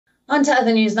On to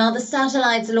other news now. The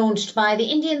satellites launched by the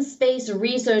Indian Space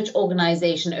Research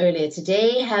Organisation earlier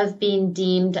today have been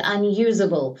deemed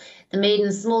unusable. The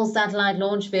maiden small satellite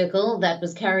launch vehicle that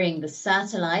was carrying the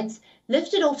satellites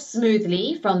lifted off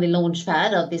smoothly from the launch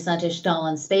pad of the Satish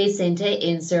Dhawan Space Centre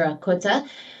in Surakotta,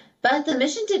 but the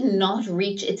mission did not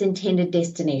reach its intended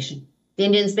destination. The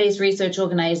Indian Space Research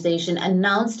Organisation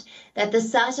announced that the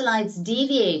satellites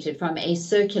deviated from a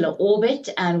circular orbit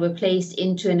and were placed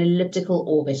into an elliptical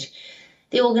orbit.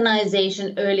 The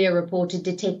organisation earlier reported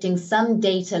detecting some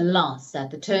data loss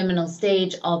at the terminal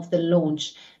stage of the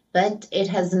launch, but it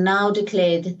has now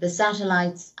declared the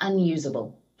satellites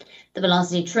unusable. The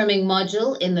velocity trimming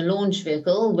module in the launch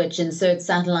vehicle, which inserts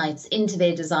satellites into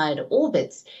their desired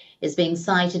orbits, is being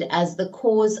cited as the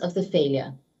cause of the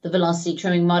failure. The velocity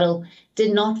trimming module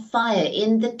did not fire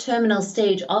in the terminal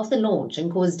stage of the launch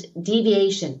and caused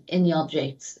deviation in the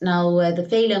objects. Now, the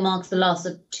failure marks the loss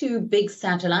of two big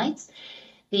satellites,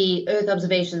 the Earth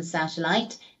observation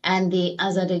satellite and the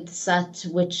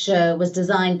ISRO, which was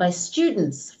designed by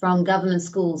students from government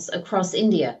schools across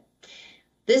India.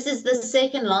 This is the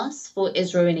second loss for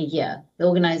ISRO in a year. The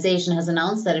organisation has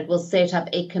announced that it will set up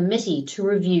a committee to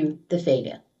review the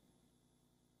failure.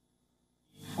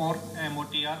 For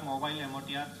MOTR, mobile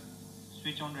MOTR,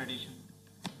 switch on radiation.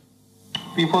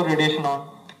 P4 radiation on.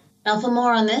 Now, for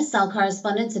more on this, our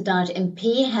correspondent Siddharth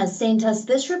MP has sent us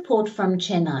this report from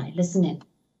Chennai. Listen in.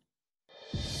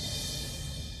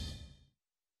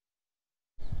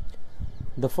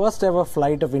 The first ever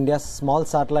flight of India's small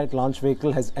satellite launch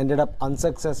vehicle has ended up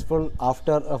unsuccessful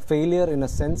after a failure in a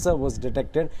sensor was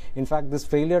detected. In fact, this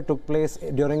failure took place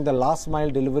during the last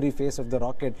mile delivery phase of the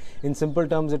rocket. In simple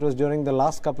terms, it was during the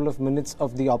last couple of minutes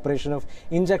of the operation of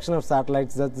injection of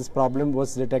satellites that this problem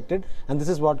was detected, and this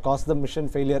is what caused the mission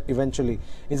failure eventually.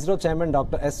 ISRO chairman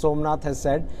Dr. S. Somnath has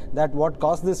said that what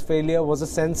caused this failure was a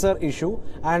sensor issue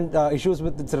and issues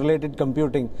with its related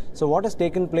computing. So what has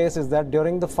taken place is that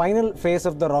during the final phase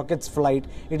of the rocket's flight,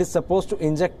 it is supposed to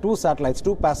inject two satellites,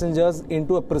 two passengers,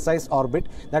 into a precise orbit,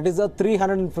 that is a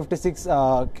 356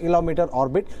 kilometer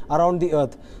orbit around the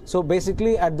Earth. So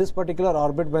basically, at this particular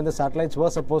orbit, when the satellites were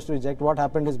supposed to eject, what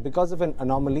happened is, because of an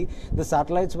anomaly, the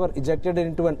satellites were ejected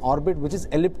into an orbit which is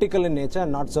elliptical in nature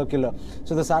and not circular.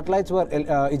 So the satellites were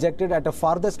ejected at a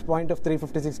farthest point of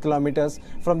 356 kilometers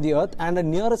from the Earth and a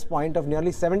nearest point of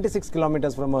nearly 76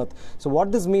 kilometers from Earth. So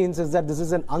what this means is that this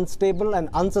is an unstable and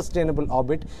unsustainable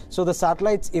orbit. So the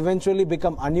satellites eventually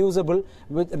become unusable,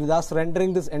 thus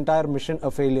rendering this entire mission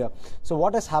a failure. So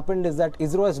what has happened is that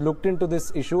ISRO has looked into this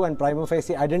issue and prima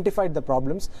facie identified the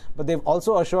problems, but they've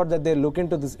also assured that they'll look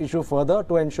into this issue further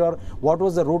to ensure what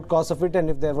was the root cause of it and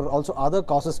if there were also other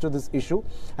causes to this issue.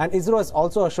 And ISRO has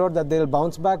also assured that they'll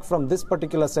bounce back from this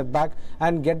particular setback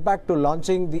and get back to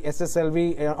launching the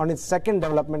SSLV on its second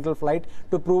developmental flight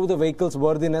to prove the vehicle's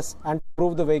worthiness and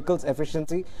prove the vehicle's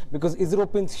efficiency, because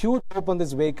ISRO pins huge hope on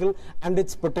this vehicle and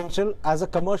its potential as a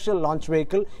commercial launch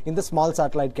vehicle in the small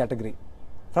satellite category.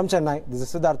 From Chennai, this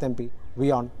is Siddharth MP.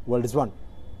 WION World is One.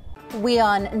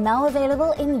 WION, now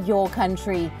available in your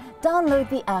country. Download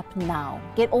the app now.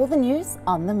 Get all the news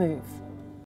on the move.